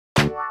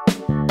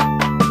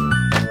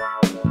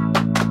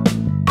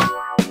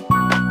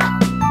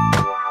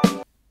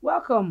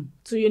Welcome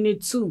to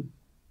Unit 2,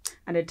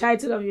 and the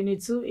title of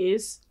Unit 2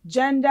 is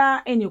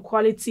Gender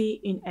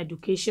Inequality in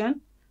Education,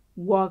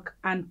 Work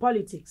and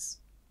Politics.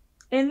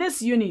 In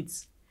this unit,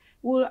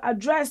 we'll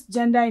address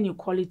gender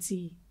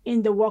inequality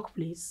in the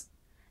workplace,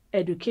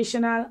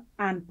 educational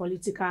and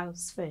political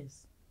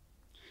spheres.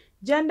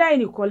 Gender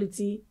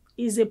inequality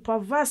is a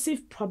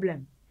pervasive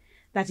problem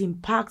that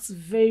impacts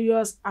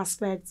various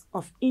aspects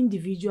of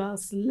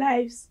individuals'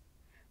 lives,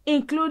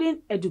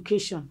 including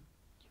education,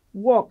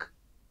 work,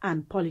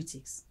 and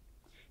politics.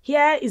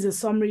 Here is a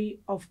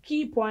summary of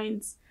key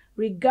points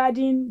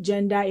regarding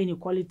gender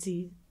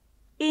inequality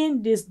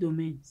in these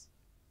domains.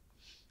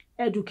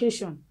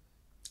 Education.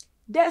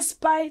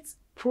 Despite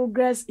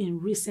progress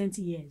in recent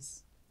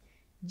years,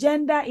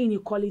 gender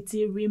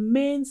inequality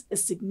remains a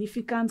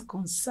significant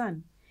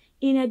concern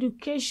in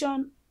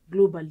education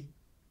globally.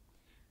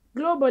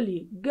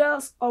 Globally,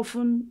 girls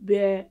often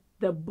bear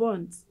the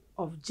brunt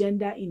of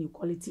gender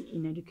inequality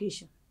in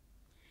education.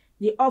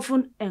 They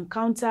often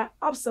encounter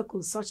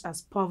obstacles such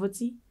as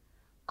poverty,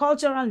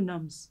 cultural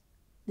norms,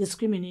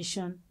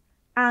 discrimination,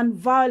 and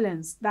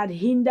violence that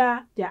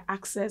hinder their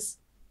access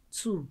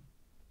to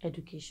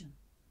education.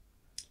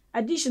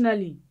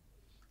 Additionally,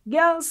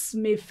 girls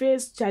may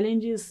face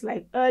challenges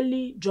like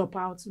early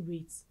dropout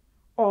rates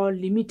or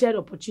limited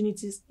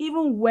opportunities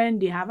even when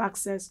they have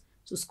access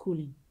to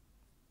schooling.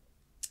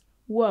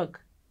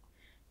 Work.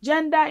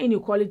 Gender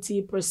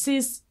inequality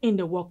persists in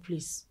the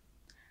workplace,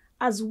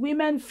 as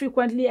women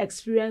frequently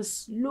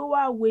experience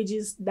lower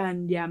wages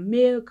than their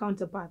male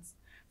counterparts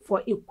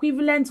for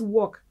equivalent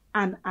work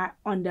and are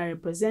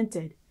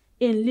underrepresented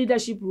in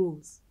leadership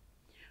roles.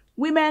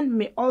 Women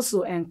may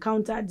also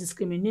encounter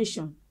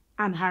discrimination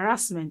and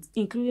harassment,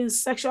 including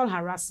sexual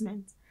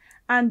harassment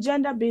and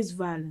gender-based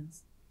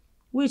violence,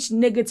 which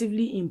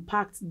negatively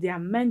impact their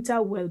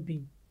mental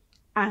well-being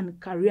and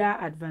career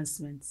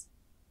advancement.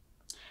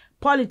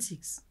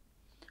 Politics.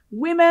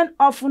 Women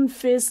often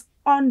face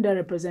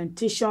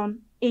underrepresentation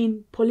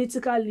in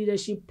political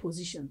leadership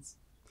positions,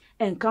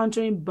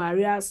 encountering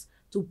barriers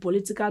to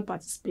political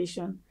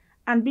participation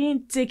and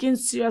being taken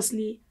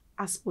seriously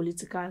as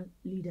political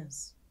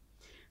leaders.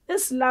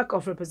 This lack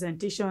of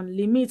representation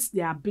limits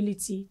their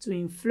ability to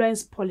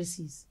influence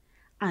policies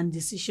and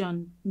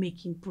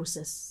decision-making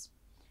processes,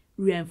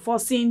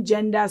 reinforcing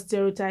gender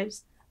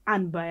stereotypes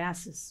and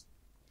biases.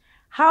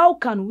 How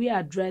can we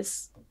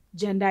address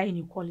gender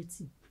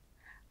inequality?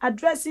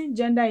 Addressing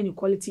gender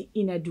inequality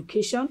in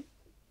education,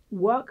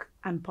 work,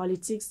 and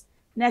politics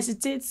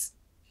necessitates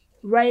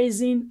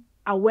raising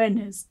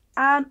awareness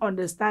and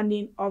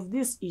understanding of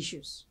these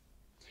issues.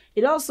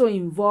 It also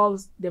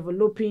involves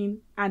developing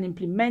and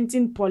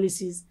implementing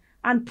policies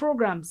and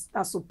programs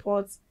that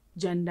support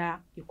gender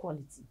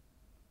equality.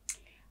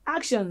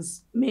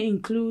 Actions may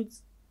include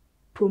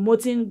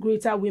promoting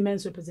greater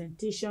women's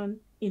representation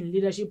in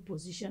leadership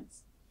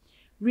positions,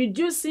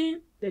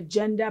 reducing the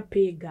gender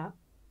pay gap,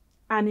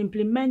 and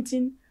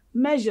implementing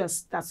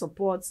measures that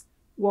support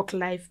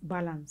work-life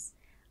balance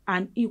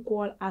and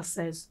equal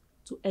access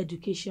to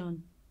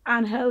education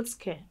and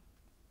healthcare.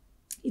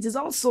 It is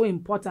also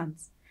important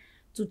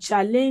to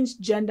challenge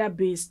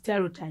gender-based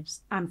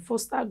stereotypes and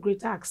foster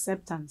greater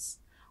acceptance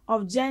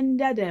of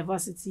gender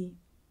diversity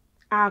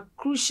are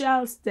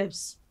crucial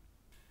steps.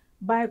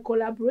 By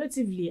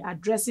collaboratively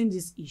addressing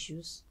these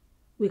issues,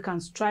 we can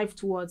strive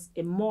towards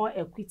a more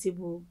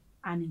equitable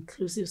and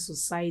inclusive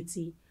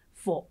society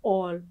for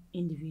all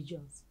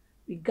individuals,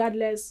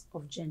 regardless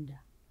of gender.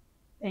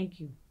 Thank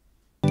you.